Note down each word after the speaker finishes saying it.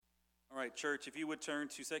right, church, if you would turn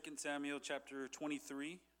to 2 Samuel chapter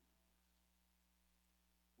 23.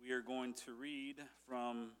 We are going to read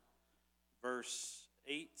from verse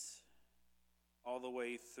 8 all the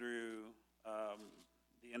way through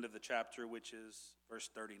the end of the chapter, which is verse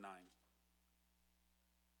 39.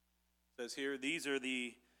 It says here, these are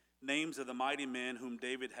the names of the mighty men whom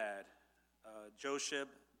David had. Josheb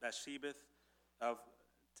Bathshebeth of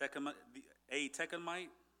Tekemonite.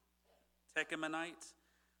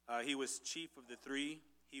 He was chief of the three.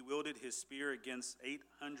 He wielded his spear against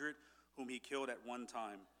 800 whom he killed at one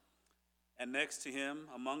time. And next to him,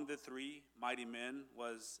 among the three mighty men,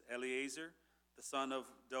 was Eleazar, the son of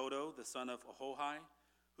Dodo, the son of Ahohi,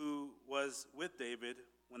 who was with David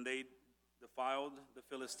when they defiled the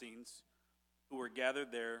Philistines, who were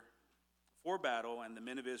gathered there for battle, and the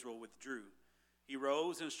men of Israel withdrew. He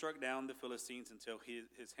rose and struck down the Philistines until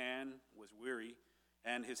his hand was weary,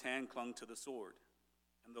 and his hand clung to the sword.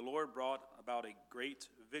 And the Lord brought about a great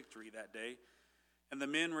victory that day, and the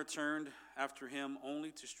men returned after him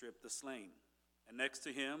only to strip the slain. And next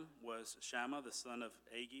to him was Shammah, the son of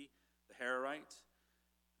Agi, the Hararite.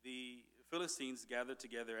 The Philistines gathered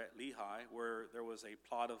together at Lehi, where there was a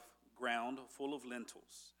plot of ground full of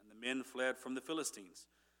lentils, and the men fled from the Philistines.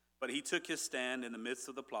 But he took his stand in the midst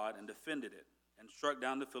of the plot and defended it, and struck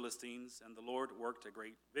down the Philistines, and the Lord worked a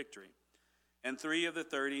great victory. And 3 of the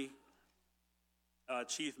 30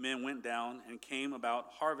 chief men went down and came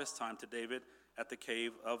about harvest time to David at the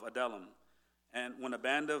cave of Adullam. And when a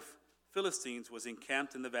band of Philistines was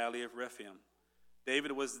encamped in the valley of Rephaim,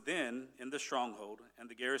 David was then in the stronghold, and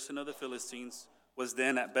the garrison of the Philistines was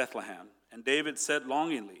then at Bethlehem. And David said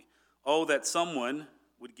longingly, "Oh, that someone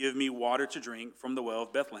would give me water to drink from the well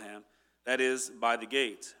of Bethlehem, that is, by the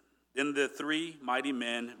gate." Then the 3 mighty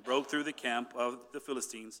men broke through the camp of the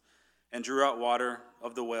Philistines and drew out water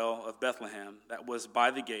of the well of Bethlehem that was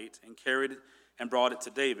by the gate, and carried and brought it to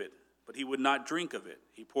David. But he would not drink of it.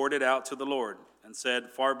 He poured it out to the Lord and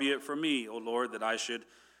said, "Far be it from me, O Lord, that I should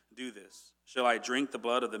do this. Shall I drink the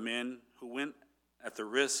blood of the men who went at the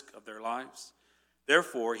risk of their lives?"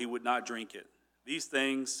 Therefore he would not drink it. These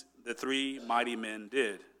things the 3 mighty men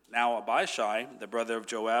did. Now Abishai, the brother of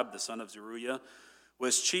Joab, the son of Zeruiah,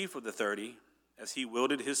 was chief of the 30, as he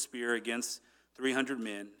wielded his spear against 300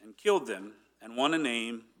 men, and killed them, and won a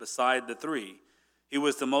name beside the 3. He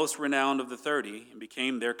was the most renowned of the 30, and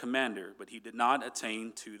became their commander, but he did not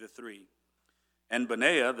attain to the 3. And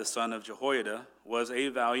Benaiah, the son of Jehoiada, was a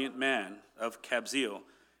valiant man of Kabzeel,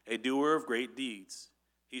 a doer of great deeds.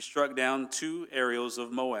 He struck down 2 Ariels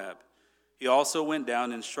of Moab. He also went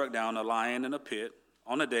down and struck down a lion in a pit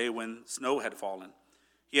on a day when snow had fallen.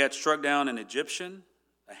 He had struck down an Egyptian,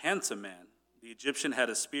 a handsome man. The Egyptian had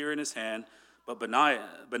a spear in his hand, but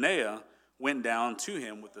Benaiah went down to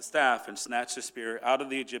him with the staff and snatched the spear out of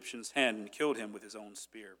the Egyptian's hand and killed him with his own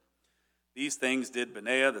spear. These things did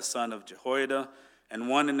Benaiah, the son of Jehoiada, and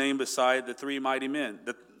won a name beside the 3 mighty men.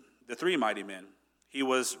 The 3 mighty men. He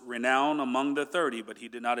was renowned among the 30, but he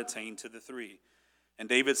did not attain to the 3. And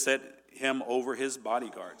David set him over his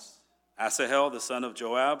bodyguards. Asahel, the son of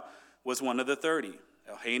Joab, was one of the 30.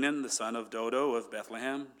 Elhanan, the son of Dodo of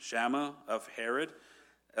Bethlehem, Shammah of Harod,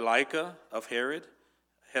 Elika of Harod,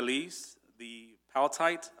 Helis, the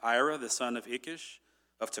Paltite, Ira, the son of Ikish,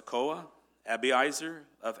 of Tekoa, Abiezer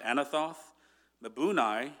of Anathoth,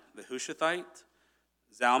 Mebunai, the Hushathite,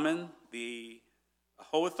 Zalman, the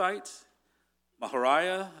Ahothite,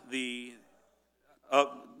 Mahariah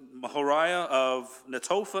of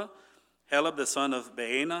Netophah, Heleb, the son of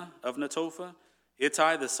Baana of Netophah,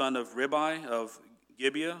 Ittai, the son of Ribai of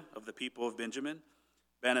Gibeah of the people of Benjamin,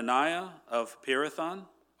 Benaniah of Pirathon,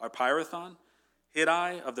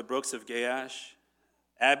 Hiddai of the brooks of Gaash,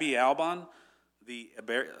 Abi Alban, the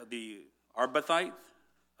Arbathite,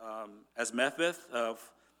 Asmethbeth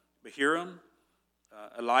of Bahiram,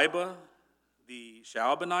 Eliba, the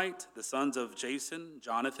Shaalbanite, the sons of Jason,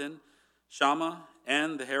 Jonathan, Shammah,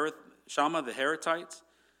 and Shammah the Haratite,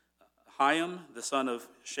 Hiam, the son of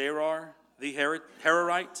Sherar, the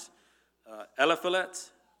Hararite,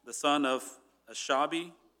 Eliphelet, the son of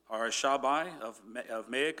Ashabai of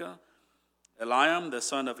Maacah, Eliam, the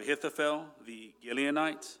son of Ahithophel, the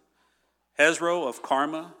Gileonite, Hezro of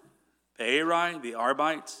Carmah, Peari, the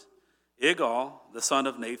Arbite, Igal, the son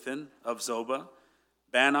of Nathan of Zobah,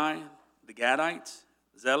 Bani, the Gadite,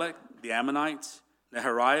 Zelek, the Ammonite,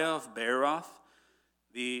 Nehariah of Beeroth,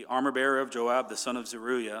 the armor-bearer of Joab, the son of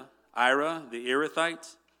Zeruiah, Ira, the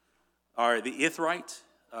Ithrite,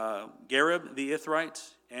 Gareb, the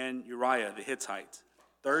Ithrite, and Uriah, the Hittite.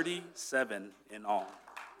 37 in all.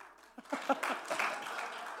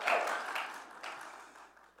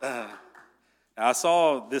 I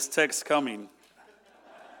saw this text coming,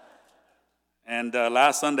 and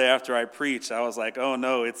last Sunday after I preached, I was like, oh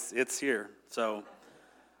no, it's here. So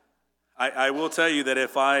I will tell you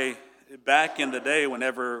that back in the day,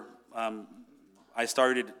 whenever I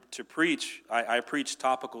started to preach, I preached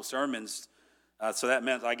topical sermons, so that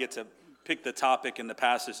meant I get to pick the topic and the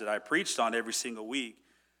passage that I preached on every single week.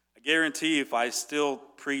 I guarantee if I still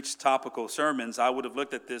preached topical sermons, I would have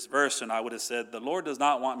looked at this verse and I would have said, the Lord does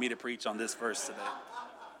not want me to preach on this verse today.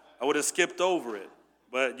 I would have skipped over it.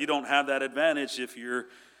 But you don't have that advantage if you're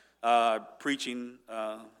preaching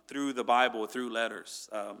through the Bible, through letters.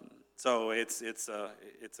 So it's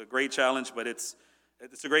a great challenge, but it's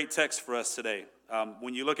a great text for us today.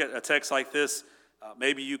 When you look at a text like this,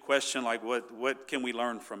 maybe you question, like, what can we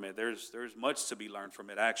learn from it? There's much to be learned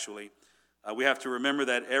from it, actually. We have to remember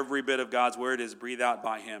that every bit of God's word is breathed out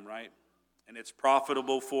by him, right? And it's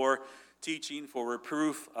profitable for teaching, for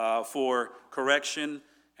reproof, for correction,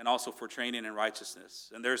 and also for training in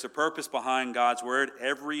righteousness. And there's a purpose behind God's word,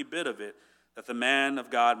 every bit of it, that the man of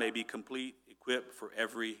God may be complete, equipped for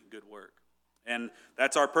every good work. And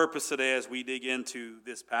that's our purpose today as we dig into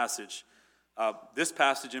this passage. This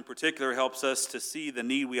passage in particular helps us to see the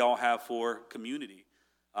need we all have for community.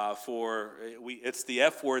 It's the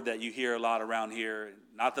F word that you hear a lot around here,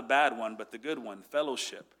 not the bad one, but the good one,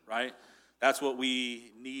 fellowship, right? That's what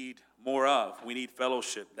we need more of. We need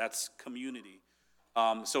fellowship. That's community.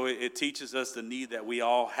 So it teaches us the need that we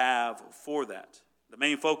all have for that. The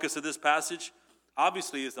main focus of this passage,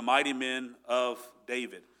 obviously, is the mighty men of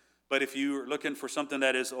David. But if you're looking for something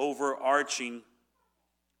that is overarching,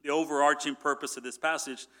 the overarching purpose of this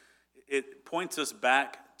passage, it points us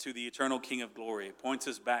back to the eternal King of glory. It points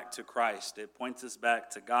us back to Christ. It points us back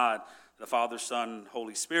to God, the Father, Son,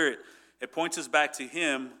 Holy Spirit. It points us back to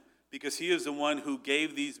him because he is the one who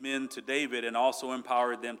gave these men to David and also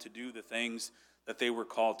empowered them to do the things that they were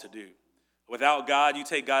called to do. Without God, you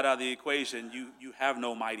take God out of the equation, you have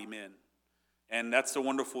no mighty men. And that's the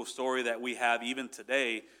wonderful story that we have even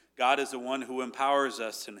today. God is the one who empowers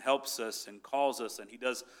us and helps us and calls us, and he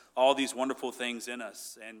does all these wonderful things in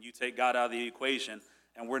us. And you take God out of the equation,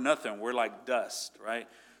 and we're nothing. We're like dust, right?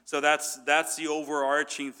 So that's the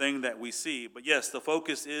overarching thing that we see. But yes, the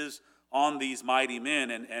focus is on these mighty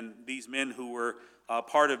men and these men who were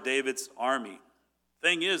part of David's army.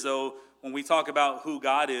 Thing is, though, when we talk about who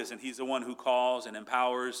God is, and he's the one who calls and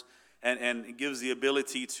empowers and gives the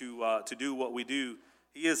ability to do what we do,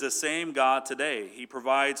 he is the same God today. He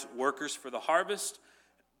provides workers for the harvest,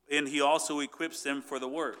 and he also equips them for the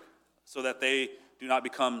work so that they do not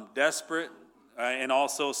become desperate, and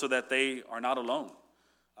also so that they are not alone.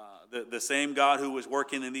 The same God who was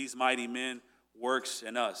working in these mighty men works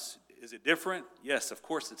in us. Is it different? Yes, of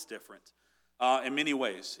course it's different. In many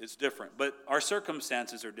ways, it's different. But our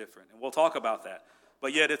circumstances are different, and we'll talk about that.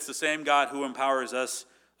 But yet it's the same God who empowers us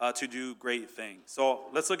to do great things. So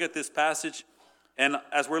let's look at this passage. And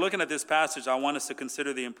as we're looking at this passage, I want us to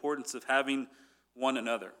consider the importance of having one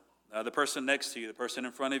another. The person next to you, the person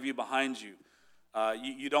in front of you, behind you.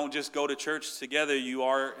 You don't just go to church together. You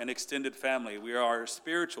are an extended family. We are a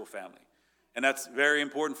spiritual family. And that's very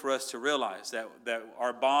important for us to realize that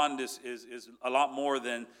our bond is a lot more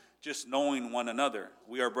than just knowing one another.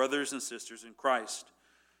 We are brothers and sisters in Christ.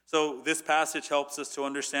 So this passage helps us to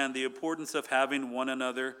understand the importance of having one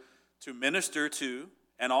another to minister to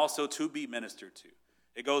and also to be ministered to.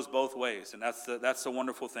 It goes both ways, and that's the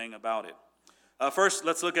wonderful thing about it. First,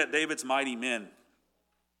 let's look at David's mighty men.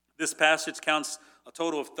 This passage counts a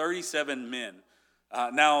total of 37 men.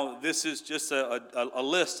 Now, this is just a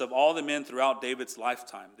list of all the men throughout David's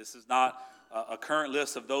lifetime. This is not a current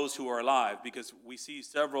list of those who are alive, because we see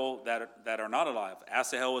several that are not alive.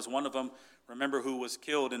 Asahel is one of them, remember, who was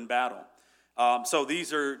killed in battle. So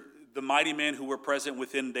these are the mighty men who were present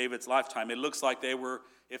within David's lifetime. It looks like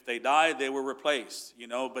if they died, they were replaced,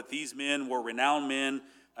 but these men were renowned men,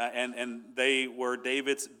 and they were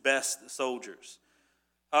David's best soldiers.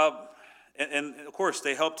 And of course,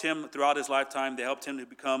 they helped him throughout his lifetime. They helped him to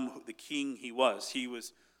become the king he was. He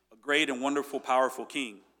was a great and wonderful, powerful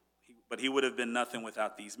king, but he would have been nothing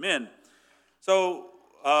without these men. So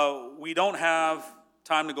we don't have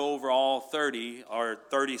time to go over all 30 or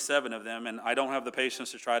 37 of them, and I don't have the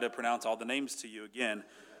patience to try to pronounce all the names to you again.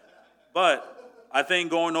 But I think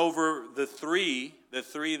going over the three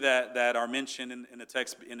that are mentioned in the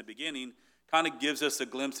text in the beginning kind of gives us a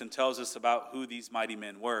glimpse and tells us about who these mighty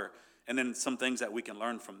men were, and then some things that we can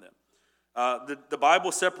learn from them. The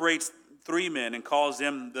Bible separates three men and calls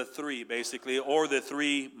them the three, basically, or the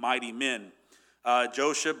three mighty men.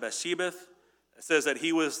 Josheb-Basshebeth says that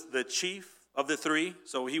he was the chief of the three,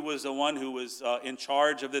 so he was the one who was in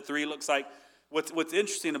charge of the three. Looks like what's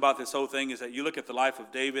interesting about this whole thing is that you look at the life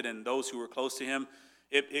of David and those who were close to him,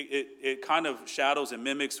 it kind of shadows and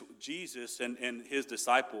mimics Jesus and his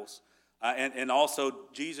disciples. And also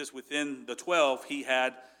Jesus within the 12, he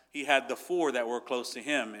had the 4 that were close to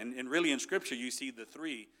him. And really in Scripture, you see the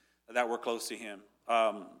 3 that were close to him,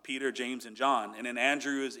 Peter, James, and John. And then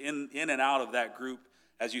Andrew is in and out of that group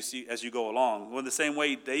as you go along. Well, in the same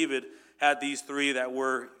way, David had these 3 that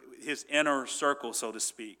were his inner circle, so to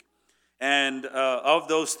speak. And of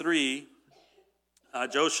those 3,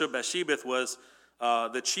 Josheb-Basshebeth was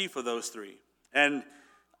the chief of those 3. And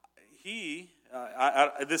he,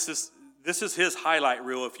 this is his highlight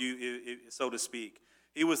reel, if so to speak.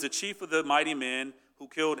 He was the chief of the mighty men who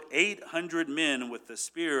killed 800 men with the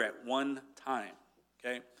spear at one time.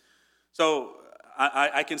 Okay, so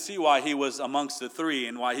I can see why he was amongst the 3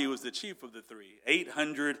 and why he was the chief of the 3.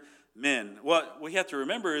 800 men. What we have to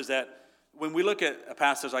remember is that when we look at a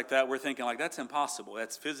passage like that, we're thinking like that's impossible.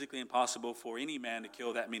 That's physically impossible for any man to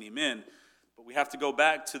kill that many men. But we have to go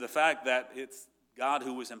back to the fact that it's God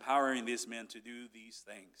who was empowering these men to do these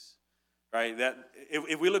things, right? That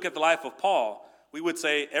if we look at the life of Paul, we would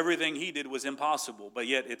say everything he did was impossible, but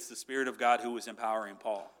yet it's the Spirit of God who was empowering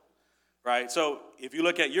Paul, right? So if you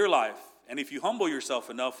look at your life, and if you humble yourself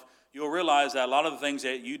enough, you'll realize that a lot of the things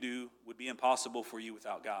that you do would be impossible for you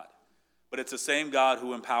without God. But it's the same God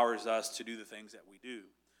who empowers us to do the things that we do.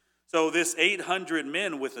 So this 800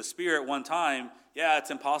 men with a spear at one time, yeah,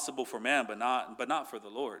 it's impossible for man, but not for the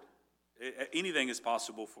Lord. Anything is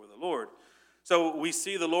possible for the Lord. So we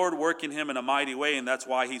see the Lord working him in a mighty way, and that's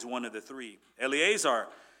why he's one of the 3. Eleazar,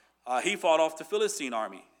 he fought off the Philistine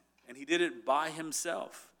army, and he did it by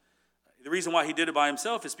himself. The reason why he did it by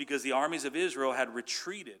himself is because the armies of Israel had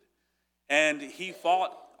retreated, and he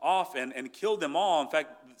fought off and killed them all. In fact,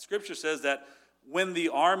 the Scripture says that when the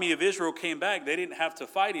army of Israel came back, they didn't have to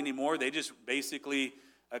fight anymore. They just basically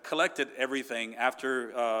collected everything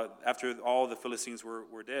after all the Philistines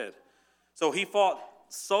were dead. So he fought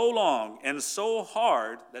so long and so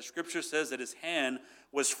hard that Scripture says that his hand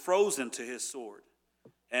was frozen to his sword.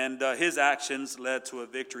 And his actions led to a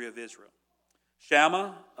victory of Israel.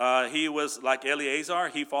 Shammah, he was like Eleazar.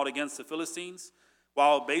 He fought against the Philistines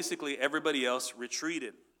while basically everybody else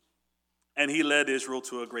retreated. And he led Israel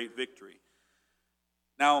to a great victory.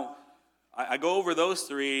 Now, I go over those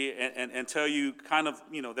 3 and tell you kind of,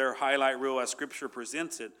 their highlight reel as Scripture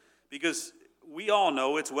presents it, because we all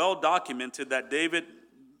know it's well documented that David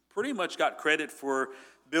pretty much got credit for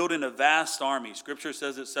building a vast army. Scripture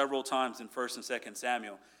says it several times in 1 and 2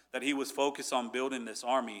 Samuel, that he was focused on building this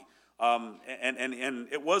army. And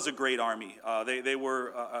it was a great army.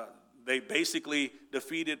 They basically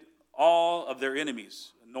defeated all of their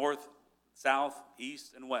enemies, north, south,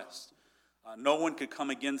 east, and west. No one could come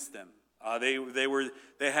against them. They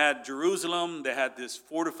had Jerusalem. They had this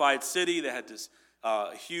fortified city. They had this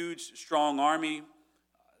huge, strong army.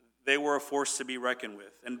 They were a force to be reckoned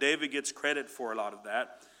with. And David gets credit for a lot of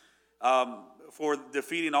that, for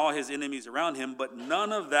defeating all his enemies around him. But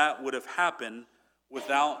none of that would have happened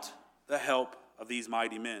without the help of these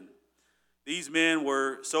mighty men. These men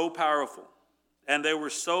were so powerful, and they were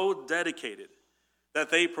so dedicated that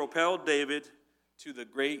they propelled David to the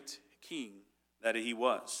great king that he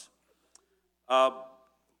was.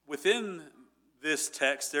 Within this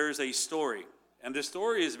text, there is a story, and this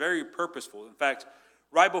story is very purposeful. In fact,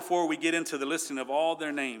 right before we get into the listing of all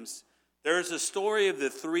their names, there is a story of the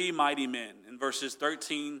 3 mighty men in verses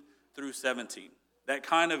 13 through 17 that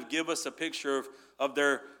kind of give us a picture of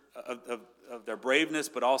their braveness,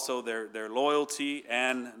 but also their loyalty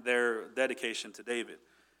and their dedication to David.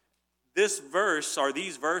 This verse, or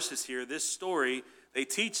these verses here, this story, they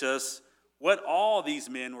teach us what all these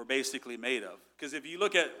men were basically made of. Because if you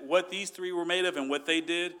look at what these 3 were made of and what they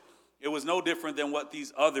did, it was no different than what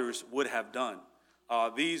these others would have done.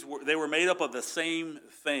 They were made up of the same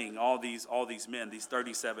thing, all these men, these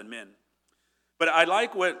 37 men. But I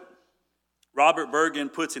like what Robert Bergen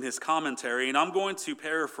puts in his commentary, and I'm going to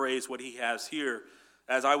paraphrase what he has here.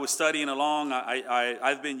 As I was studying along,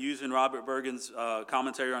 I've been using Robert Bergen's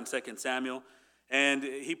commentary on 2 Samuel, and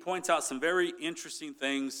he points out some very interesting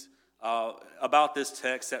things about this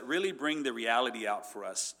text that really bring the reality out for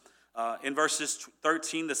us. In verses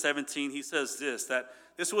 13 to 17, he says that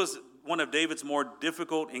this was one of David's more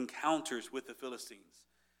difficult encounters with the Philistines.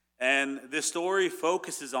 And this story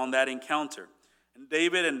focuses on that encounter. And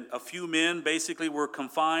David and a few men basically were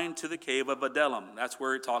confined to the cave of Adullam. That's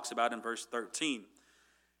where it talks about in verse 13.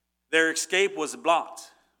 Their escape was blocked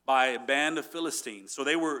by a band of Philistines. So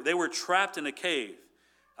they were trapped in a cave.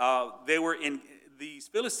 These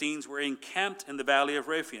Philistines were encamped in the valley of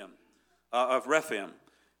Rephaim.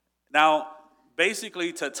 Now,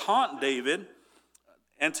 basically to taunt David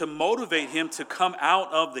and to motivate him to come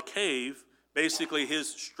out of the cave, basically his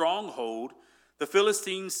stronghold, the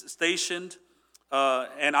Philistines stationed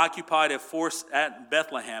and occupied a force at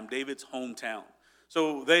Bethlehem, David's hometown.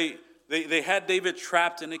 So they had David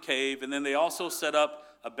trapped in a cave, and then they also set up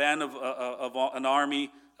a band of an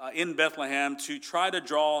army in Bethlehem to try to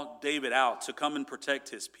draw David out to come and protect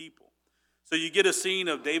his people. So you get a scene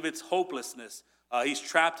of David's hopelessness. He's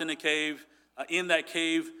trapped in a cave. In that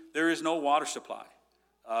cave, there is no water supply.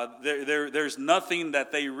 There's nothing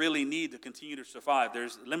that they really need to continue to survive.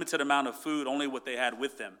 There's a limited amount of food, only what they had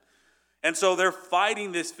with them. And so they're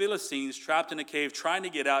fighting these Philistines trapped in a cave, trying to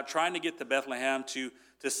get out, trying to get to Bethlehem to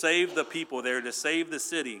save the people there, to save the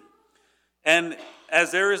city. And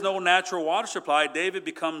as there is no natural water supply, David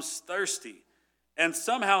becomes thirsty. And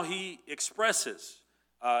somehow he expresses,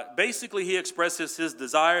 basically he expresses his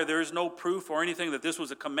desire. There is no proof or anything that this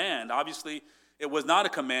was a command. Obviously, it was not a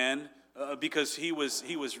command because he was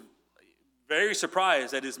very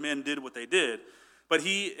surprised that his men did what they did. But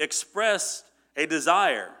he expressed a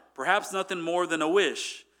desire, perhaps nothing more than a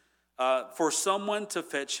wish, for someone to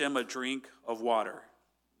fetch him a drink of water.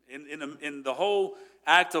 In the whole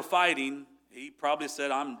act of fighting, he probably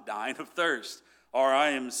said, I'm dying of thirst, or I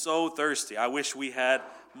am so thirsty. I wish we had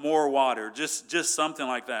more water, just something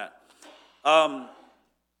like that.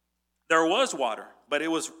 There was water, but it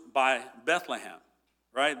was by Bethlehem,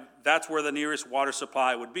 right? That's where the nearest water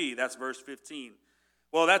supply would be. That's verse 15.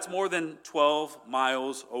 Well, that's more than 12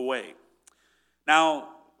 miles away. Now,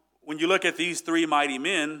 when you look at these three mighty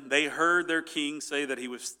men, they heard their king say that he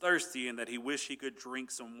was thirsty and that he wished he could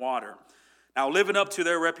drink some water. Now, living up to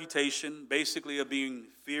their reputation, basically of being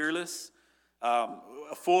fearless,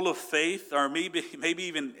 full of faith, or maybe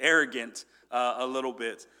even arrogant a little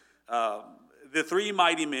bit, the three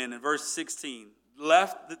mighty men in verse 16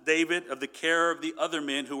 left David of the care of the other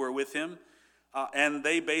men who were with him, and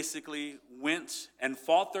they basically went and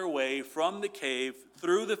fought their way from the cave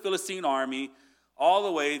through the Philistine army all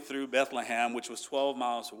the way through Bethlehem, which was 12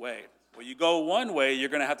 miles away. Well, you go one way, you're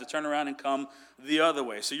going to have to turn around and come the other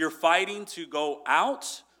way. So you're fighting to go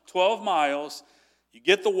out 12 miles, you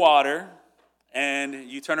get the water,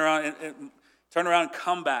 and you turn around and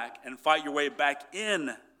come back and fight your way back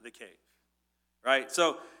in the cave, right?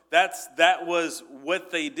 So that was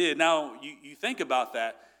what they did. Now, you think about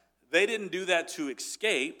that. They didn't do that to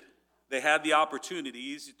escape. They had the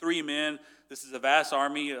opportunities. Three men, this is a vast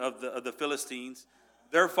army of the Philistines.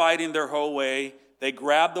 They're fighting their whole way. They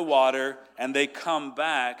grab the water, and they come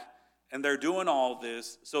back, and they're doing all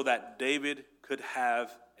this so that David could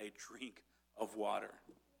have a drink of water.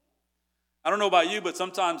 I don't know about you, but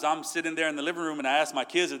sometimes I'm sitting there in the living room, and I ask my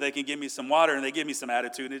kids if they can give me some water, and they give me some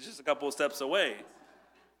attitude, and it's just a couple of steps away.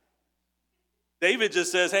 David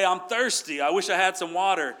just says, hey, I'm thirsty. I wish I had some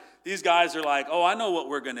water. These guys are like, oh, I know what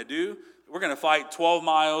we're going to do. We're going to fight 12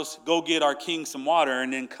 miles, go get our king some water,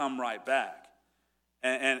 and then come right back.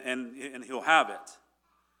 And he'll have it.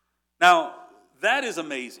 Now, that is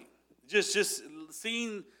amazing. Just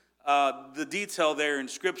seeing the detail there in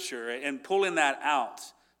Scripture and pulling that out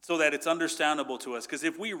so that it's understandable to us. Because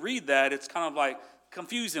if we read that, it's kind of like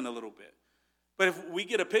confusing a little bit. But if we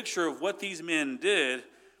get a picture of what these men did,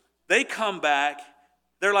 they come back.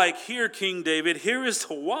 They're like, here, King David, here is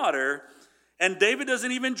the water. And David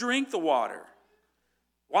doesn't even drink the water.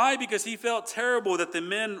 Why? Because he felt terrible that the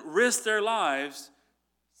men risked their lives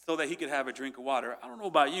so that he could have a drink of water. I don't know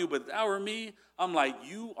about you, but if that were me, I'm like,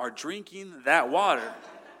 you are drinking that water.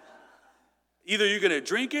 Either you're going to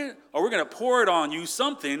drink it or we're going to pour it on you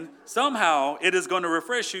something. Somehow it is going to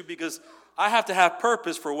refresh you because I have to have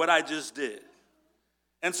purpose for what I just did.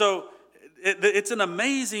 And so it's an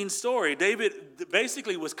amazing story. David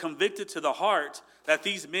basically was convicted to the heart that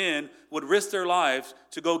these men would risk their lives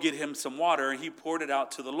to go get him some water, and he poured it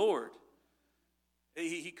out to the Lord.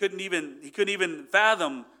 He couldn't even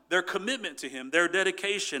fathom their commitment to him, their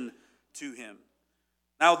dedication to him.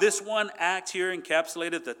 Now, this one act here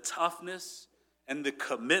encapsulated the toughness and the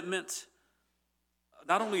commitment,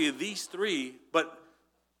 not only of these three, but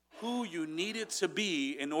who you needed to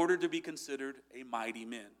be in order to be considered a mighty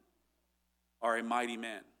man or a mighty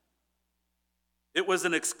man. It was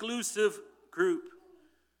an exclusive group,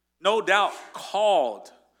 no doubt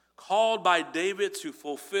called by David to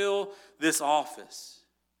fulfill this office.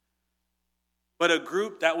 But a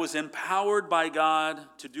group that was empowered by God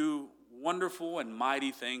to do wonderful and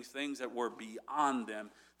mighty things that were beyond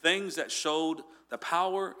them, things that showed the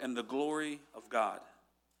power and the glory of God.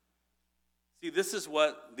 See, this is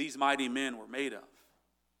what these mighty men were made of.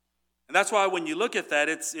 And that's why when you look at that,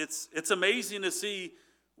 it's amazing to see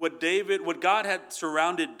what God had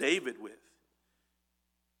surrounded David with.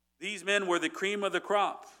 These men were the cream of the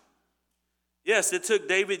crop. Yes, it took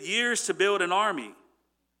David years to build an army.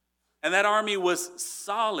 And that army was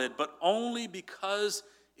solid, but only because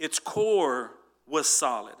its core was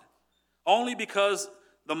solid. Only because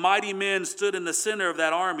the mighty men stood in the center of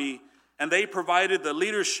that army and they provided the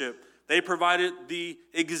leadership. They provided the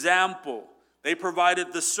example. They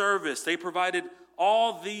provided the service. They provided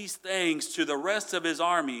all these things to the rest of his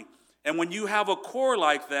army. And when you have a core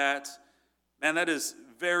like that, man, that is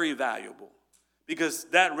very valuable because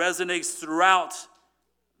that resonates throughout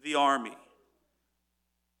the army.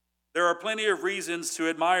 There are plenty of reasons to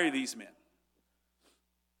admire these men.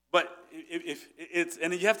 But if it's,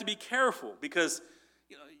 and you have to be careful because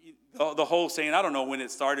the whole saying, I don't know when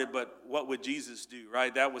it started, but what would Jesus do,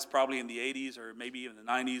 right? That was probably in the 80s or maybe even the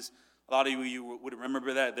 90s. A lot of you would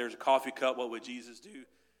remember that. There's a coffee cup, what would Jesus do?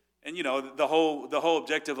 And the whole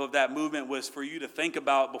objective of that movement was for you to think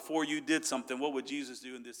about before you did something, what would Jesus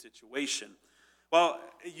do in this situation? Well,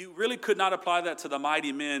 you really could not apply that to the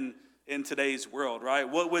mighty men in today's world, right?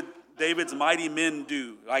 What would David's mighty men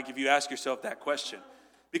do? Like if you ask yourself that question,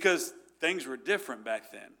 because things were different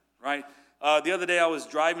back then, right? The other day I was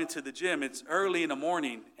driving to the gym. It's early in the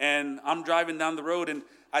morning, and I'm driving down the road, and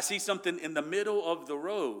I see something in the middle of the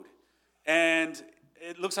road, and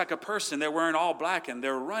it looks like a person. They're wearing all black, and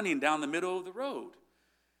they're running down the middle of the road.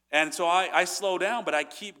 And so I slow down, but I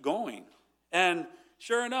keep going. And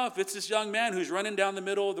sure enough, it's this young man who's running down the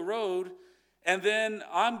middle of the road, and then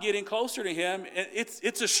I'm getting closer to him.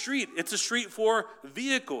 It's a street. It's a street for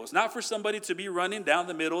vehicles, not for somebody to be running down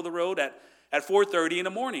the middle of the road at 4:30 in the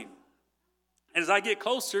morning. And as I get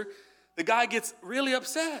closer, the guy gets really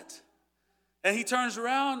upset. And he turns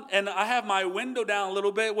around, and I have my window down a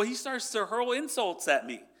little bit. Well, he starts to hurl insults at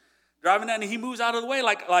me. Driving down, and he moves out of the way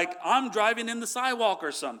like I'm driving in the sidewalk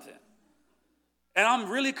or something. And I'm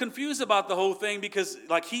really confused about the whole thing because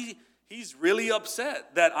he's really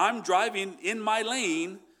upset that I'm driving in my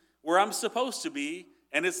lane where I'm supposed to be,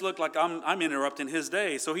 and it's looked like I'm interrupting his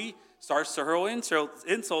day. So he starts to hurl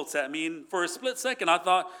insults at me, and for a split second, I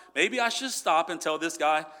thought, maybe I should stop and tell this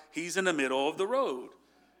guy he's in the middle of the road.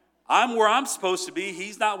 I'm where I'm supposed to be.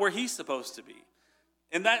 He's not where he's supposed to be.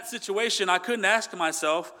 In that situation, I couldn't ask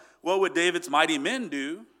myself, what would David's mighty men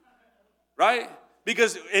do, right?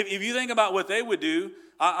 Because if you think about what they would do,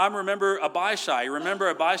 I remember Abishai. Remember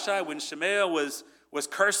Abishai when Shemaiah was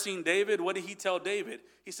cursing David? What did he tell David?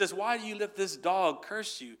 He says, why do you let this dog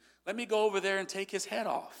curse you? Let me go over there and take his head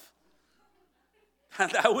off.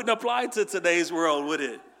 That wouldn't apply to today's world, would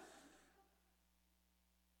it?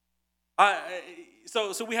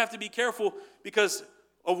 So we have to be careful because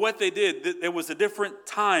of what they did. It was a different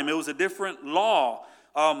time. It was a different law.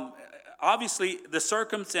 Obviously, the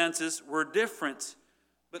circumstances were different.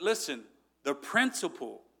 But listen, the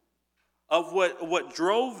principle of what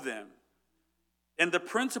drove them and the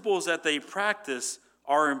principles that they practice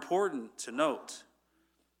are important to note.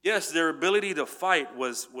 Yes, their ability to fight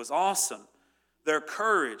was awesome. Their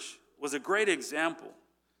courage was a great example.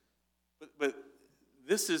 But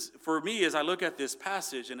this is, for me, as I look at this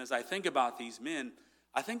passage and as I think about these men,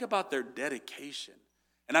 I think about their dedication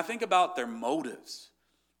and I think about their motives.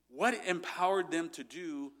 What empowered them to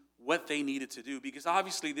do what they needed to do? Because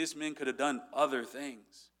obviously these men could have done other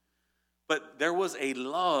things. But there was a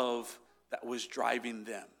love that was driving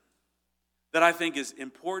them that I think is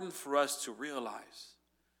important for us to realize.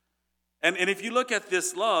 And if you look at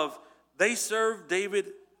this love, they served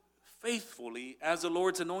David faithfully as the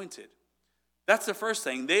Lord's anointed. That's the first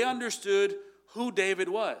thing. They understood who David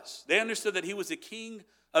was. They understood that he was the king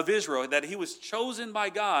of Israel, that he was chosen by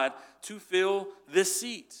God to fill this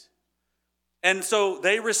seat. And so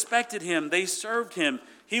they respected him. They served him.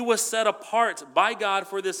 He was set apart by God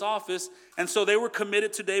for this office. And so they were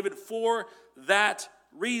committed to David for that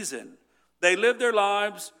reason. They lived their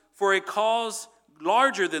lives for a cause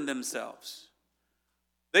larger than themselves.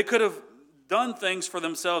 They could have done things for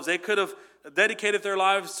themselves. They could have dedicated their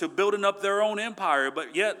lives to building up their own empire,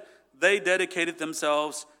 but yet they dedicated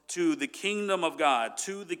themselves to the kingdom of God,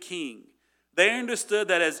 to the king. They understood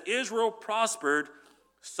that as Israel prospered,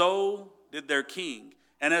 so did their king.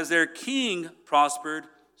 And as their king prospered,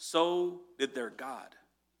 so did their God.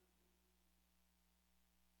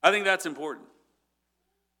 I think that's important.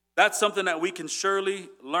 That's something that we can surely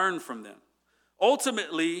learn from them.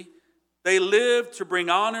 Ultimately, they lived to bring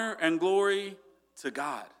honor and glory to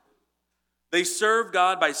God. They served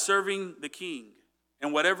God by serving the king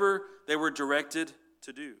and whatever they were directed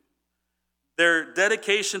to do. Their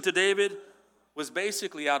dedication to David was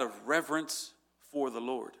basically out of reverence for the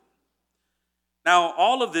Lord. Now,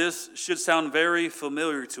 all of this should sound very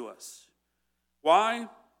familiar to us. Why?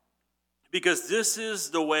 because this is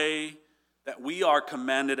the way that we are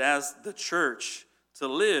commanded as the church to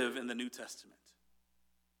live in the New Testament.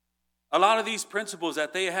 A lot of these principles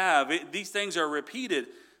that they have, these things are repeated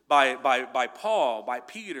by Paul, by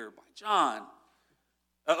Peter, by John,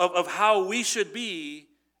 of how we should be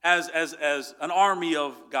as an army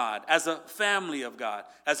of God, as a family of God,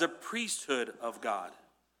 as a priesthood of God.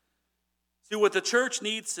 See, what the church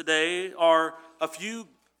needs today are a few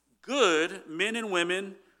good men and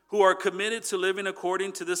women who are committed to living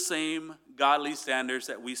according to the same godly standards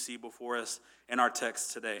that we see before us in our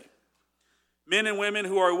text today. Men and women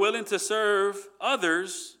who are willing to serve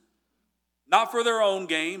others, not for their own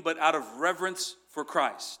gain, but out of reverence for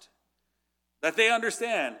Christ. That they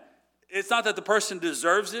understand, it's not that the person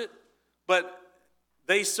deserves it, but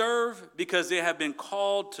they serve because they have been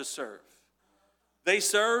called to serve. They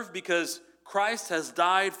serve because Christ has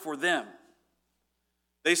died for them.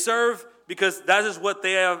 They serve because that is what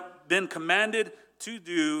they have been commanded to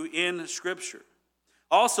do in Scripture.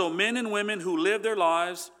 Also, men and women who live their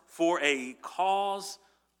lives for a cause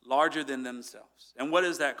larger than themselves. And what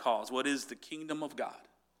is that cause? What is the kingdom of God?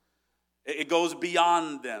 It goes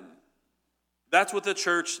beyond them. That's what the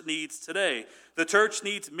church needs today. The church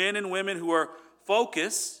needs men and women who are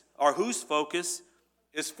focused, or whose focus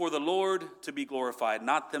is for the Lord to be glorified,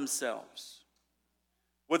 not themselves.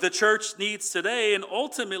 What the church needs today, and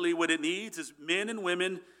ultimately what it needs, is men and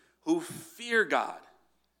women who fear God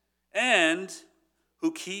and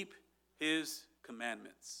who keep his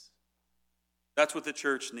commandments. That's what the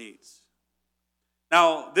church needs.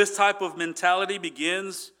 Now, this type of mentality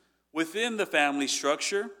begins within the family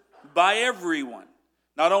structure by everyone,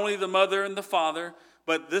 not only the mother and the father,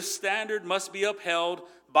 but this standard must be upheld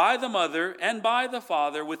by the mother and by the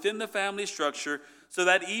father within the family structure, so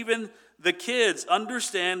that even the kids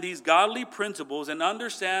understand these godly principles and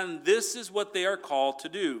understand this is what they are called to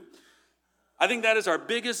do. I think that is our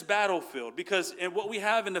biggest battlefield, because what we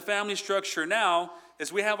have in the family structure now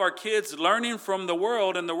is we have our kids learning from the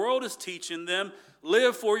world, and the world is teaching them,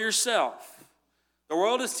 live for yourself. The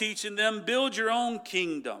world is teaching them, build your own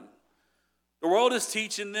kingdom. The world is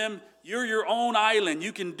teaching them, you're your own island.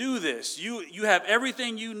 You can do this. You have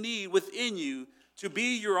everything you need within you to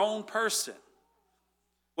be your own person.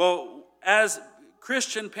 Well, as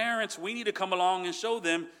Christian parents, we need to come along and show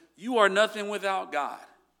them you are nothing without God.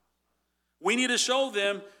 We need to show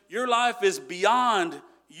them your life is beyond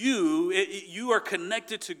you. You are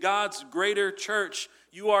connected to God's greater church.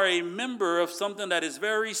 You are a member of something that is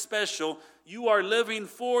very special. You are living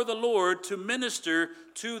for the Lord to minister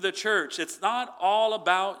to the church. It's not all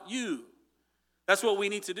about you. That's what we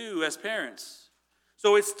need to do as parents.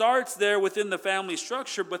 So it starts there within the family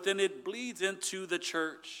structure, but then it bleeds into the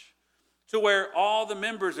church, to where all the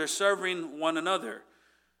members are serving one another.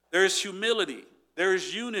 There's humility.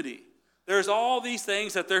 There's unity. There's all these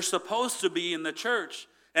things that they're supposed to be in the church,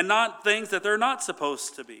 and not things that they're not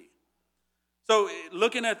supposed to be. So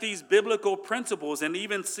looking at these biblical principles and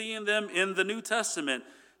even seeing them in the New Testament,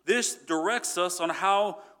 this directs us on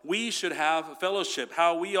how we should have fellowship,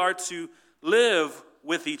 how we are to live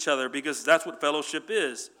with each other, because that's what fellowship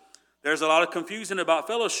is. There's a lot of confusion about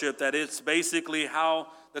fellowship, that it's basically how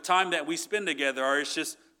the time that we spend together, or it's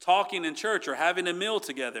just talking in church or having a meal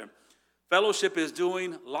together. Fellowship is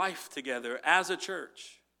doing life together as a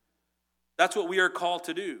church. That's what we are called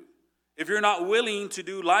to do. If you're not willing to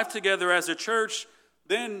do life together as a church,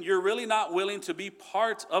 then you're really not willing to be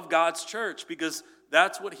part of God's church, because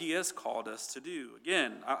that's what he has called us to do.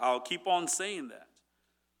 Again, I'll keep on saying that.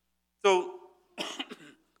 So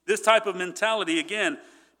this type of mentality, again,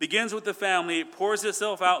 begins with the family. It pours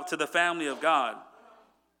itself out to the family of God.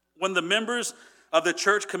 When the members of the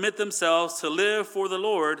church commit themselves to live for the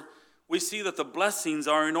Lord, we see that the blessings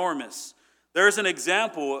are enormous. There's an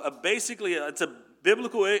example, it's a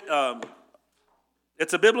biblical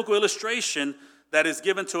illustration that is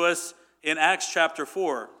given to us in Acts chapter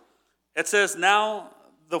 4. It says, now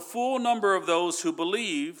the full number of those who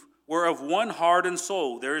believe were of one heart and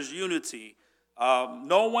soul. There is unity.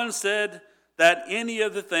 No one said that any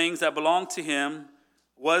of the things that belonged to him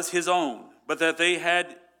was his own, but that they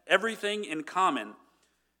had everything in common.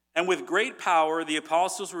 And with great power, the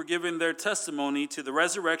apostles were giving their testimony to the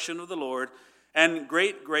resurrection of the Lord, and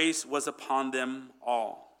great grace was upon them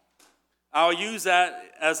all. I'll use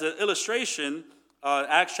that as an illustration,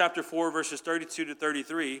 Acts chapter 4, verses 32 to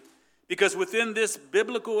 33, because within this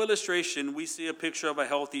biblical illustration, we see a picture of a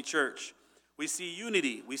healthy church. We see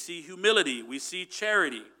unity, we see humility, we see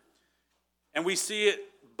charity, and we see it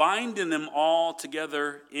binding them all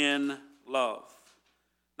together in love.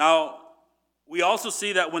 Now, we also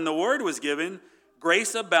see that when the word was given,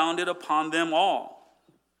 grace abounded upon them all.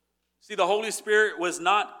 See, the Holy Spirit was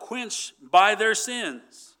not quenched by their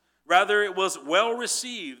sins. Rather, it was well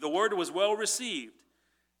received. The word was well received.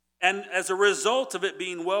 And as a result of it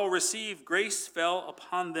being well received, grace fell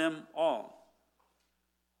upon them all.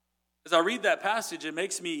 As I read that passage, it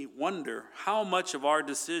makes me wonder how much of our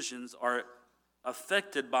decisions are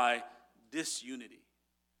affected by disunity.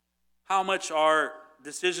 How much our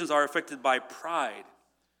decisions are affected by pride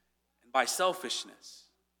and by selfishness.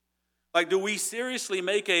 Like, do we seriously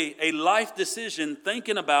make a life decision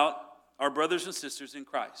thinking about our brothers and sisters in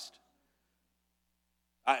Christ?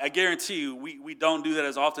 I guarantee you we don't do that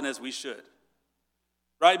as often as we should.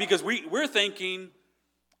 Right? Because we're thinking,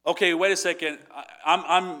 okay, wait a second.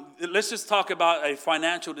 Let's just talk about a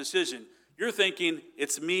financial decision. You're thinking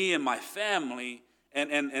it's me and my family,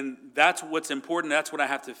 and that's what's important. That's what I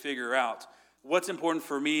have to figure out. What's important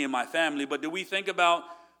for me and my family. But do we think about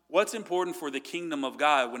what's important for the kingdom of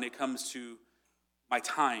God when it comes to my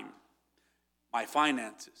time, my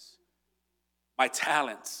finances, my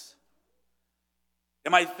talents?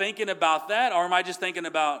 Am I thinking about that, or am I just thinking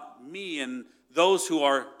about me and those who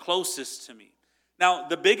are closest to me? Now,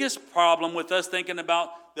 the biggest problem with us thinking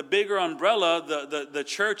about the bigger umbrella, the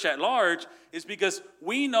church at large, is because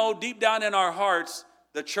we know deep down in our hearts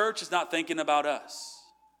the church is not thinking about us.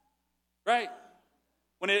 Right?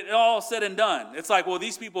 When it all said and done, it's like, well,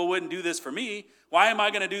 these people wouldn't do this for me. Why am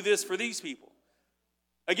I going to do this for these people?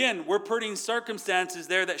 Again, we're putting circumstances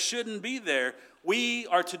there that shouldn't be there. We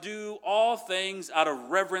are to do all things out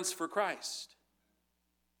of reverence for Christ.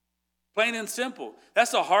 Plain and simple.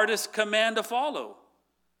 That's the hardest command to follow.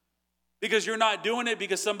 Because you're not doing it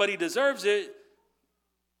because somebody deserves it.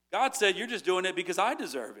 God said, you're just doing it because I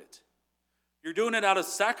deserve it. You're doing it out of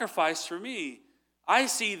sacrifice for me. I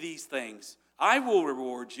see these things. I will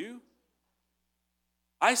reward you.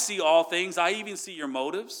 I see all things. I even see your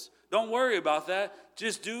motives. Don't worry about that.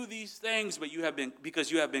 Just do these things, but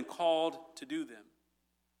because you have been called to do them.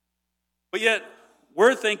 But yet,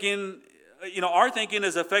 we're thinking, our thinking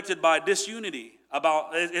is affected by disunity.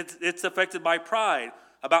 It's affected by pride,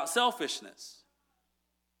 about selfishness.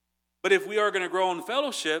 But if we are going to grow in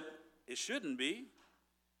fellowship, it shouldn't be.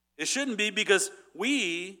 It shouldn't be, because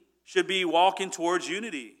we should be walking towards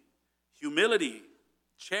unity, humility,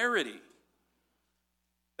 charity.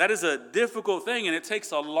 That is a difficult thing, and it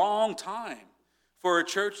takes a long time for a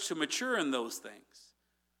church to mature in those things.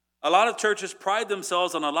 A lot of churches pride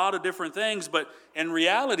themselves on a lot of different things, but in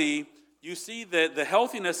reality, you see the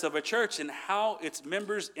healthiness of a church and how its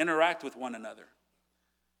members interact with one another.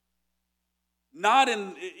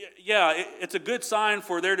 It's a good sign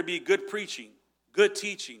for there to be good preaching, good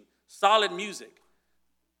teaching, solid music.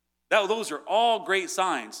 Those are all great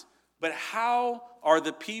signs. But how are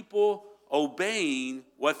the people obeying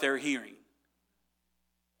what they're hearing?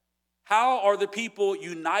 How are the people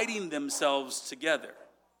uniting themselves together?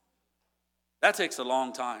 That takes a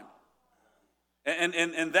long time.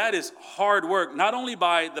 And that is hard work, not only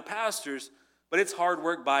by the pastors, but it's hard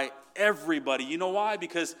work by everybody. You know why?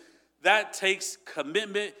 Because that takes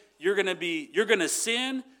commitment. You're going to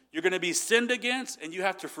sin, you're going to be sinned against, and you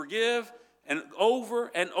have to forgive, and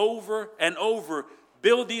over and over and over,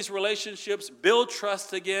 build these relationships, build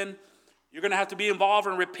trust again. You're going to have to be involved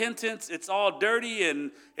in repentance. It's all dirty and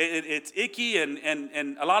it's icky,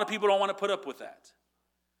 and a lot of people don't want to put up with that.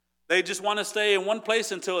 They just want to stay in one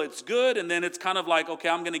place until it's good, and then it's kind of like, okay,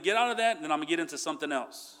 I'm going to get out of that, and then I'm going to get into something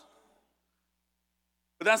else.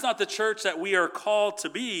 But that's not the church that we are called to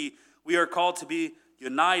be. We are called to be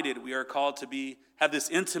united. We are called to have this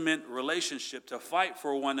intimate relationship, to fight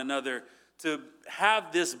for one another, to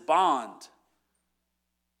have this bond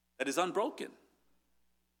that is unbroken.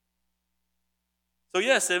 So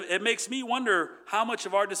yes, it makes me wonder how much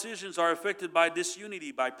of our decisions are affected by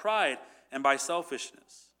disunity, by pride, and by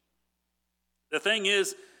selfishness. The thing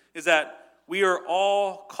is that we are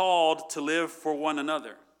all called to live for one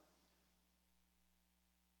another.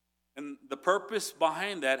 And the purpose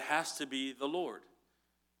behind that has to be the Lord.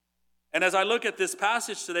 And as I look at this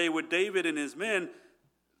passage today with David and his men,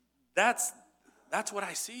 that's what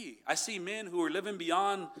I see. I see men who are living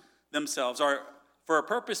beyond themselves, or for a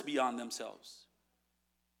purpose beyond themselves.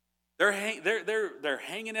 They're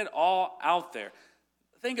hanging it all out there.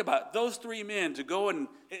 Think about it, those three men to go, and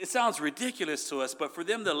it sounds ridiculous to us, but for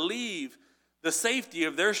them to leave the safety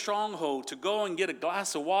of their stronghold to go and get a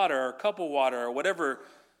glass of water or a cup of water or whatever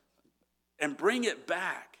and bring it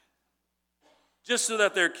back just so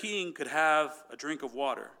that their king could have a drink of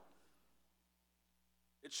water.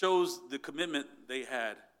 It shows the commitment they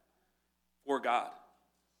had for God.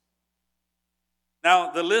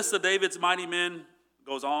 Now, the list of David's mighty men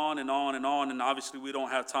goes on and on and on, and obviously we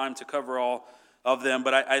don't have time to cover all of them,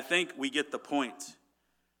 but I think we get the point.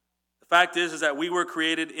 The fact is that we were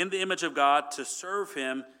created in the image of God to serve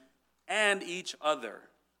him and each other.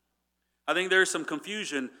 I think there's some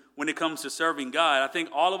confusion when it comes to serving God. I think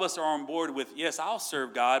all of us are on board with, yes, I'll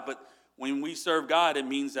serve God, but when we serve God, it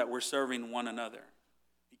means that we're serving one another.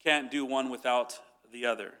 You can't do one without the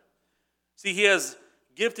other. See, he has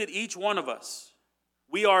gifted each one of us.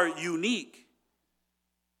 We are unique.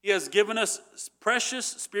 He has given us precious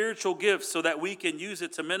spiritual gifts so that we can use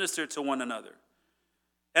it to minister to one another.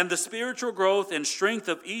 And the spiritual growth and strength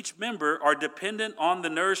of each member are dependent on the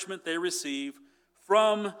nourishment they receive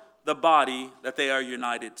from the body that they are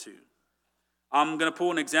united to. I'm going to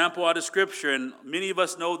pull an example out of Scripture, and many of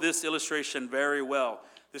us know this illustration very well.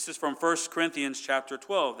 This is from 1 Corinthians chapter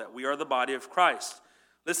 12, that we are the body of Christ.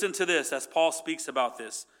 Listen to this as Paul speaks about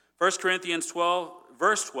this. 1 Corinthians 12,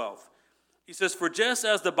 verse 12. He says, "For just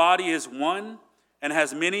as the body is one and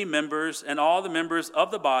has many members, and all the members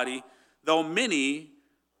of the body, though many,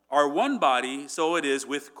 are one body, so it is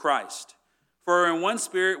with Christ. For in one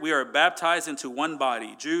Spirit we are baptized into one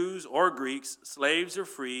body, Jews or Greeks, slaves or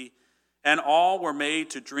free, and all were made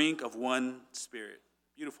to drink of one Spirit."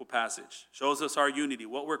 Beautiful passage. Shows us our unity,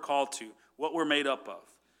 what we're called to, what we're made up of.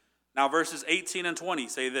 Now verses 18 and 20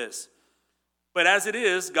 say this. "But as it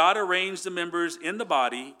is, God arranged the members in the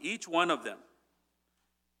body, each one of them,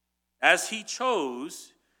 as he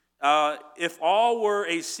chose. If all were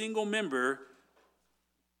a single member,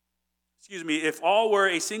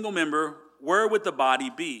 where would the body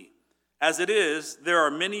be? As it is, there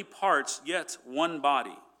are many parts, yet one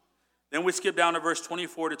body." Then we skip down to verse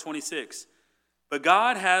 24 to 26. "But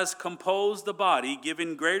God has composed the body,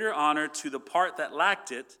 giving greater honor to the part that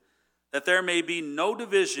lacked it, that there may be no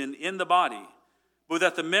division in the body, but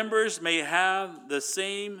that the members may have the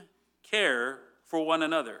same care for one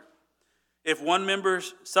another. If one member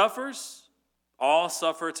suffers, all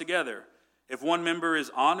suffer together. If one member is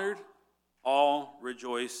honored, all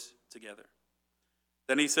rejoice together."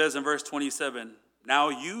 Then he says in verse 27, "Now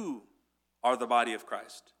you are the body of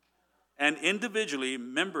Christ, and individually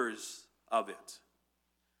members of it."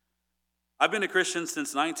 I've been a Christian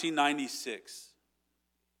since 1996.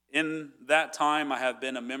 In that time, I have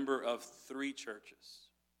been a member of 3 churches.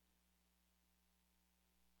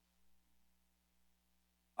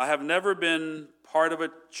 I have never been part of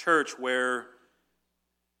a church where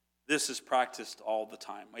this is practiced all the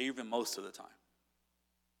time, or even most of the time.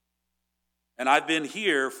 And I've been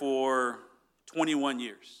here for 21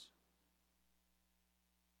 years.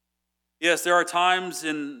 Yes, there are times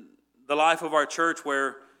in the life of our church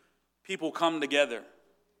where people come together.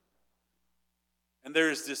 And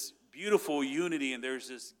there's this beautiful unity, and there's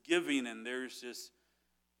this giving, and there's this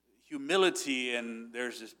humility, and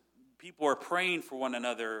there's this people are praying for one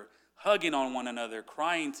another, hugging on one another,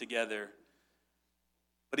 crying together.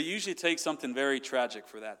 But it usually takes something very tragic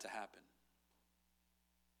for that to happen.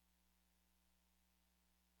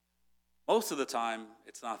 Most of the time,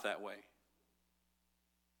 it's not that way.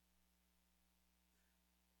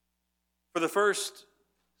 For the first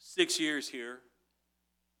 6 years here,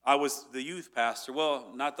 I was the youth pastor.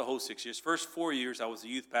 Well, not the whole 6 years. First 4 years, I was the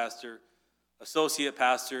youth pastor, associate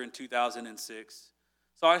pastor in 2006.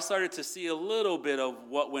 So I started to see a little bit of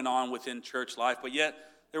what went on within church life, but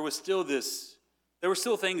yet there were still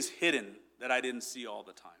things hidden that I didn't see all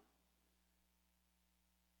the time.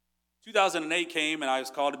 2008 came, and I was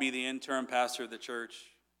called to be the interim pastor of the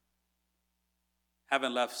church.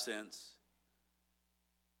 Haven't left since.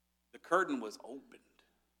 The curtain was opened.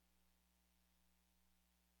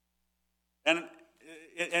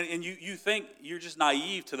 And you think, you're just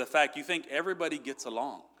naive to the fact, you think everybody gets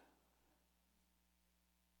along.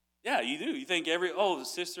 Yeah, you do. You think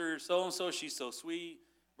sister so-and-so, she's so sweet.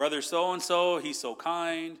 Brother so-and-so, he's so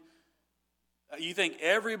kind. You think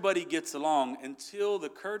everybody gets along until the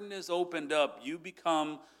curtain is opened up. You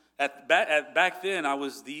become, back then, I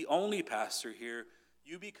was the only pastor here.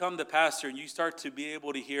 You become the pastor, and you start to be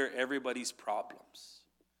able to hear everybody's problems,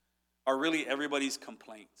 or really everybody's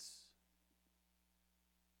complaints.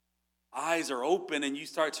 Eyes are open, and you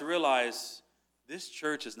start to realize this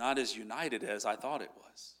church is not as united as I thought it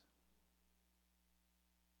was.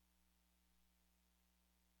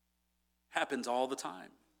 Happens all the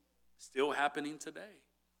time. Still happening today.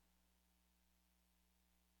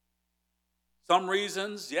 Some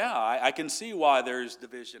reasons, I can see why there's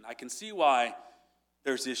division. I can see why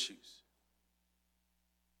there's issues.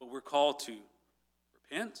 But we're called to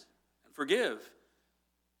repent and forgive.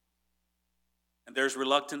 And there's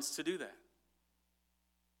reluctance to do that.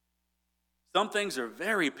 Some things are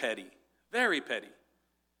very petty, very petty.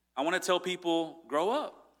 I want to tell people, grow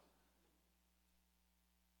up.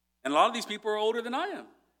 And a lot of these people are older than I am.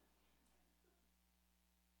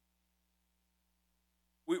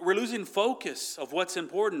 We're losing focus of what's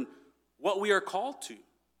important, what we are called to.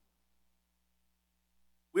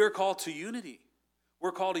 We are called to unity.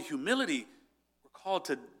 We're called to humility. We're called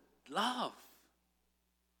to love.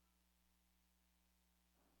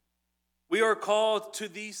 We are called to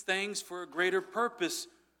these things for a greater purpose.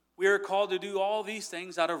 We are called to do all these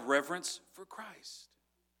things out of reverence for Christ.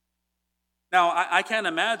 Now, I can't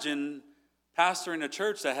imagine pastoring a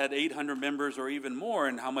church that had 800 members or even more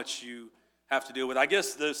and how much you have to deal with. I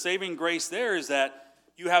guess the saving grace there is that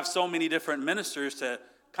you have so many different ministers to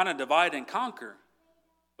kind of divide and conquer.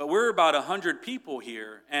 But we're about 100 people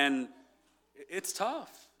here, and it's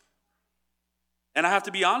tough. And I have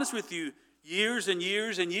to be honest with you, years and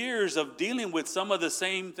years and years of dealing with some of the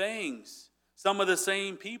same things, some of the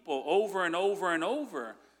same people over and over and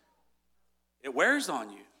over, it wears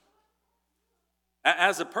on you.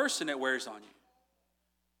 As a person, it wears on you.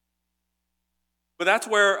 But that's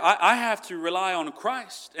where I have to rely on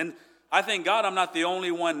Christ. And I thank God I'm not the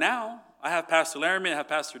only one now. I have Pastor Laramie, I have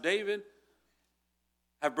Pastor David,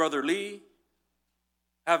 I have Brother Lee,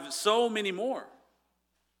 I have so many more.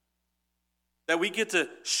 That we get to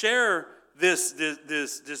share this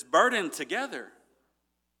burden together.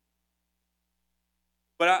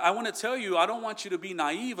 But I want to tell you, I don't want you to be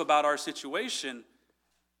naive about our situation.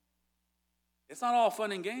 It's not all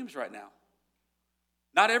fun and games right now.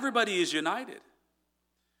 Not everybody is united.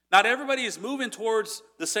 Not everybody is moving towards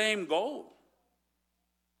the same goal.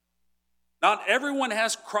 Not everyone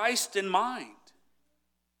has Christ in mind.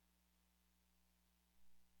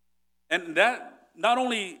 And that, not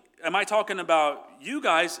only am I talking about you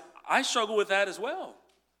guys, I struggle with that as well.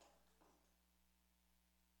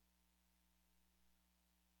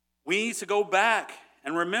 We need to go back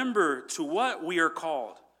and remember to what we are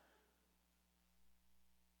called.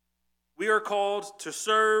 We are called to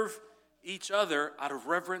serve each other out of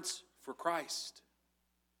reverence for Christ.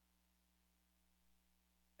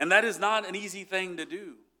 And that is not an easy thing to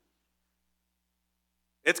do.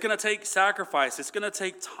 It's going to take sacrifice. It's going to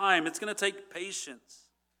take time. It's going to take patience.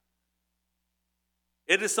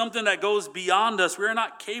 It is something that goes beyond us. We're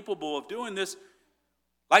not capable of doing this.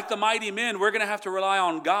 Like the mighty men, we're going to have to rely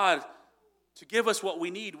on God to give us what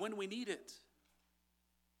we need when we need it.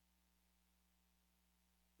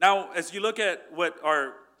 Now, as we look at 1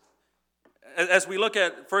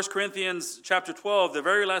 Corinthians chapter 12, the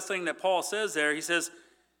very last thing that Paul says there,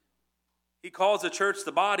 he calls the church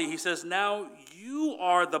the body. He says, now you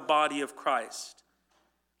are the body of Christ.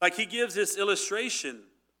 Like he gives this illustration.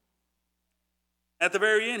 At the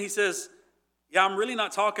very end, he says, yeah, I'm really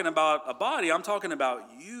not talking about a body. I'm talking about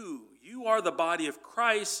you. You are the body of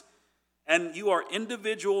Christ, and you are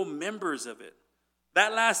individual members of it.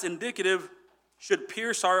 That last indicative should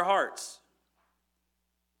pierce our hearts.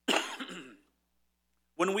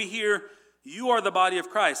 When we hear, you are the body of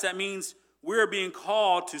Christ, that means we're being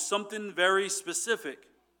called to something very specific.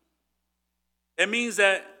 It means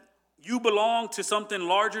that you belong to something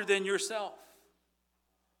larger than yourself.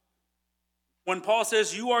 When Paul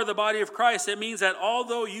says you are the body of Christ, it means that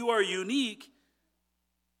although you are unique,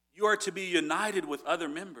 you are to be united with other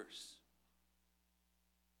members.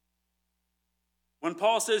 When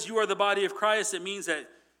Paul says you are the body of Christ, it means that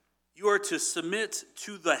you are to submit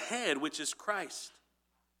to the head, which is Christ.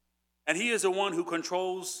 And he is the one who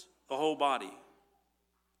controls the whole body.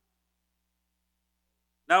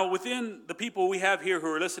 Now, within the people we have here who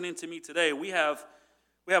are listening to me today, we have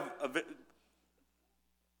a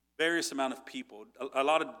various amount of people, a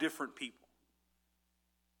lot of different people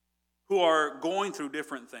who are going through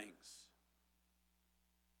different things.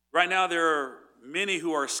 Right now, there are many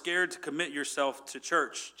who are scared to commit yourself to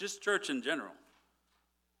church, just church in general.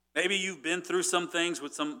 Maybe you've been through some things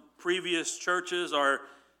with some previous churches, or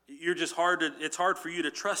it's hard for you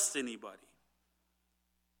to trust anybody.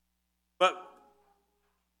 But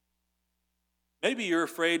maybe you're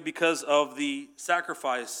afraid because of the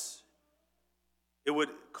sacrifice it would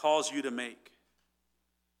cause you to make.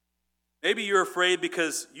 Maybe you're afraid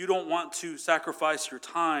because you don't want to sacrifice your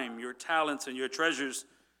time, your talents, and your treasures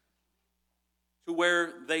to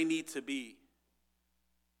where they need to be.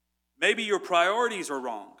 Maybe your priorities are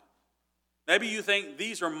wrong. Maybe you think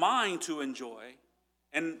these are mine to enjoy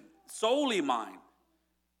and solely mine,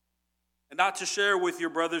 and not to share with your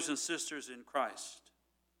brothers and sisters in Christ.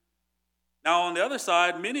 Now, on the other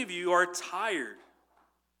side, many of you are tired.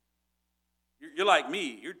 You're like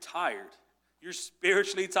me. You're tired. You're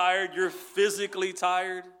spiritually tired. You're physically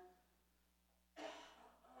tired.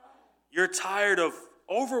 You're tired of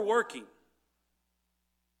overworking.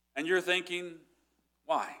 And you're thinking,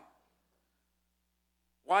 why?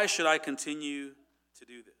 Why should I continue to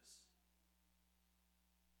do this?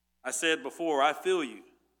 I said before, I feel you.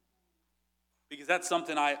 Because that's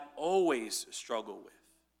something I always struggle with.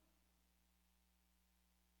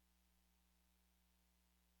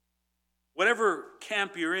 Whatever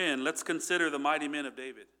camp you're in, let's consider the mighty men of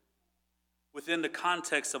David within the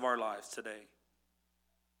context of our lives today.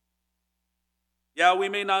 Yeah, we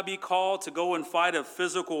may not be called to go and fight a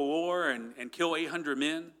physical war and kill 800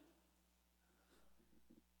 men,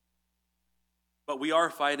 but we are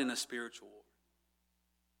fighting a spiritual war.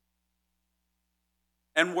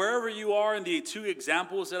 And wherever you are in the two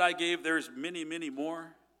examples that I gave, there's many, many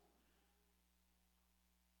more.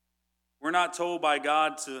 We're not told by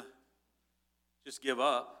God to just give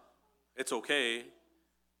up. It's okay.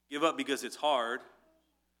 Give up because it's hard.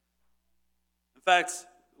 In fact,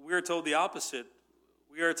 we are told the opposite.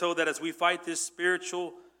 We are told that as we fight this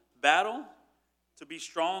spiritual battle, to be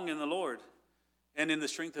strong in the Lord and in the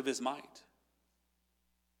strength of his might.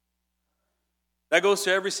 That goes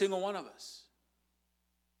to every single one of us.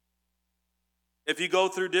 If you go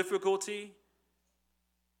through difficulty,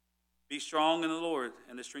 be strong in the Lord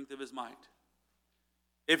and the strength of his might.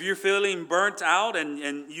 If you're feeling burnt out and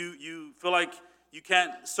you feel like you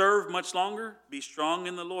can't serve much longer, be strong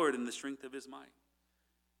in the Lord and the strength of his might.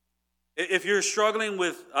 If you're struggling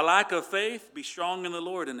with a lack of faith, be strong in the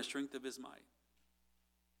Lord and the strength of his might.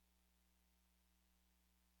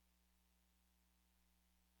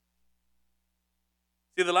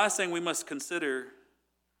 See, the last thing we must consider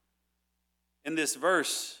in this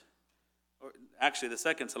verse, or actually the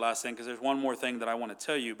second to last thing, because there's one more thing that I want to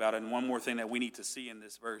tell you about and one more thing that we need to see in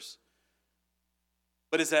this verse.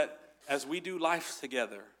 But is that as we do life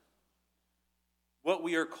together, what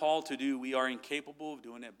we are called to do, we are incapable of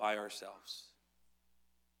doing it by ourselves.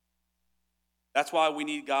 That's why we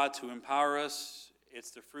need God to empower us.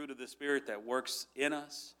 It's the fruit of the Spirit that works in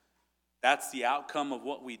us. That's the outcome of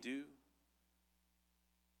what we do.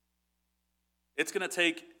 It's going to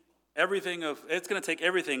take everything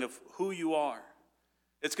of who you are.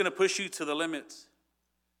 It's going to push you to the limits.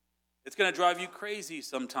 It's going to drive you crazy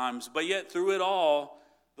sometimes, but yet through it all,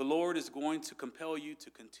 the Lord is going to compel you to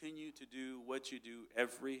continue to do what you do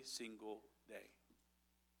every single day.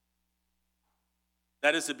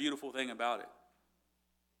 That is the beautiful thing about it.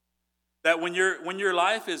 That when your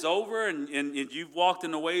life is over and you've walked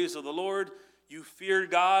in the ways of the Lord, you fear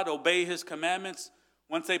God, obey his commandments,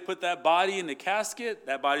 once they put that body in the casket,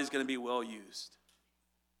 that body's going to be well used.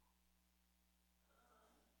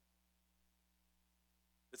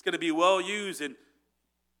 It's going to be well used, and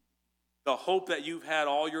the hope that you've had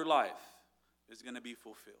all your life is going to be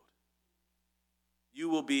fulfilled. You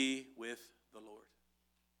will be with the Lord.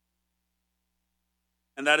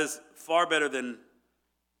 And that is far better than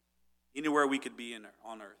anywhere we could be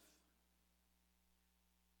on earth.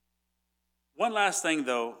 One last thing,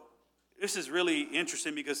 though. This is really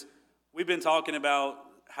interesting because we've been talking about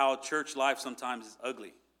how church life sometimes is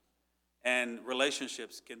ugly and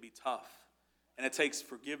relationships can be tough. And it takes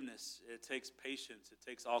forgiveness, it takes patience, it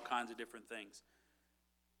takes all kinds of different things.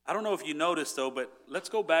 I don't know if you noticed, though, but let's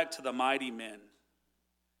go back to the mighty men.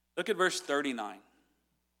 Look at verse 39.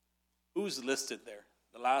 Who's listed there?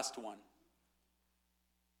 The last one.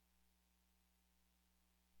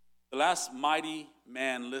 The last mighty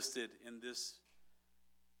man listed in this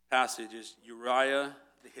passage is Uriah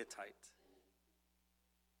the Hittite.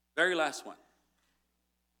 Very last one.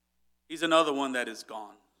 He's another one that is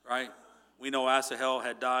gone, right? We know Asahel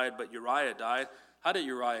had died, but Uriah died. How did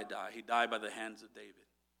Uriah die? He died by the hands of David.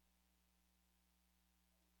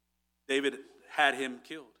 David had him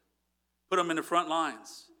killed. Put him in the front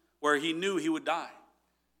lines where he knew he would die.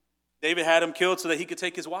 David had him killed so that he could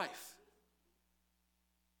take his wife.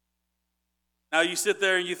 Now you sit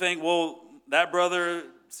there and you think, well, that brother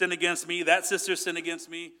sinned against me, that sister sinned against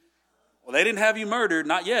me. Well, they didn't have you murdered,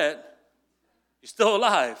 not yet. You're still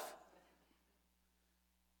alive.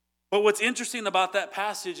 But what's interesting about that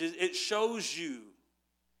passage is it shows you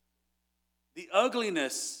the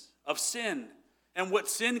ugliness of sin and what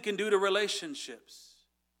sin can do to relationships.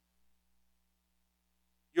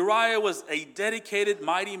 Uriah was a dedicated,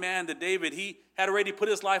 mighty man to David. He had already put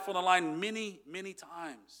his life on the line many, many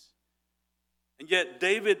times. And yet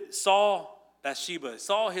David saw Bathsheba,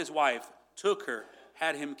 saw his wife, took her,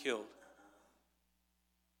 had him killed.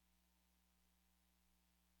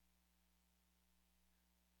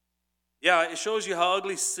 Yeah, it shows you how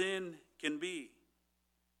ugly sin can be.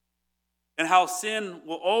 And how sin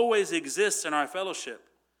will always exist in our fellowship.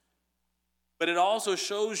 But it also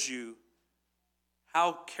shows you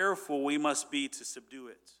how careful we must be to subdue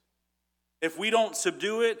it. If we don't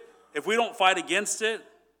subdue it, if we don't fight against it,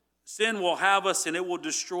 sin will have us and it will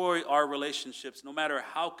destroy our relationships no matter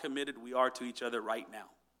how committed we are to each other right now.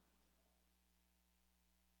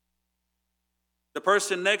 The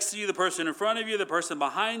person next to you, the person in front of you, the person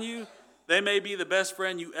behind you, they may be the best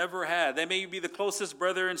friend you ever had. They may be the closest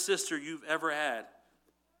brother and sister you've ever had.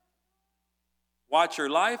 Watch your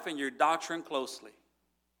life and your doctrine closely.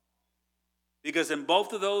 Because in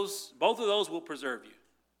both of those will preserve you.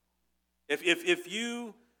 If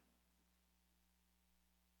you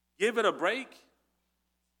give it a break,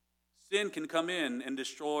 sin can come in and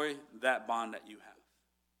destroy that bond that you have.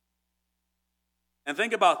 And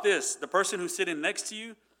think about this. The person who's sitting next to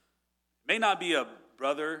you may not be a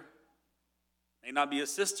brother, may not be a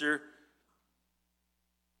sister,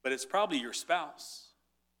 but it's probably your spouse.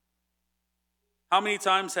 How many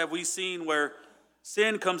times have we seen where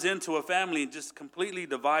sin comes into a family and just completely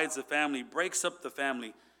divides the family, breaks up the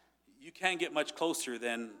family? You can't get much closer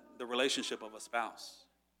than the relationship of a spouse.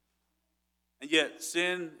 And yet,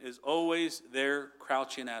 sin is always there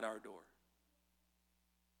crouching at our door.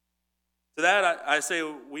 To that, I say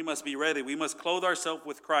we must be ready. We must clothe ourselves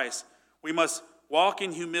with Christ. We must walk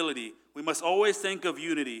in humility. We must always think of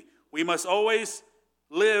unity. We must always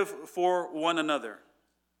live for one another.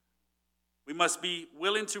 We must be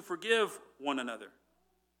willing to forgive one another.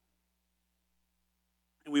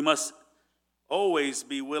 And we must always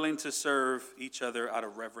be willing to serve each other out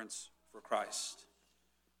of reverence for Christ.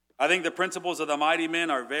 I think the principles of the mighty men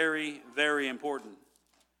are very, very important.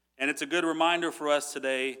 And it's a good reminder for us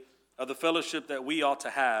today of the fellowship that we ought to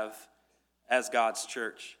have as God's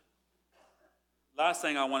church. Last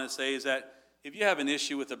thing I want to say is that if you have an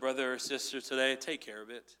issue with a brother or sister today, take care of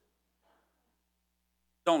it.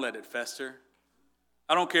 Don't let it fester.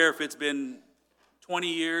 I don't care if it's been 20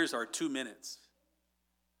 years or 2 minutes.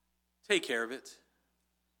 Take care of it.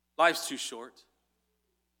 Life's too short.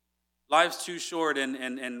 Life's too short,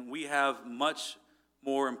 and we have much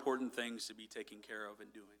more important things to be taking care of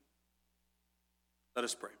and doing. Let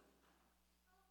us pray.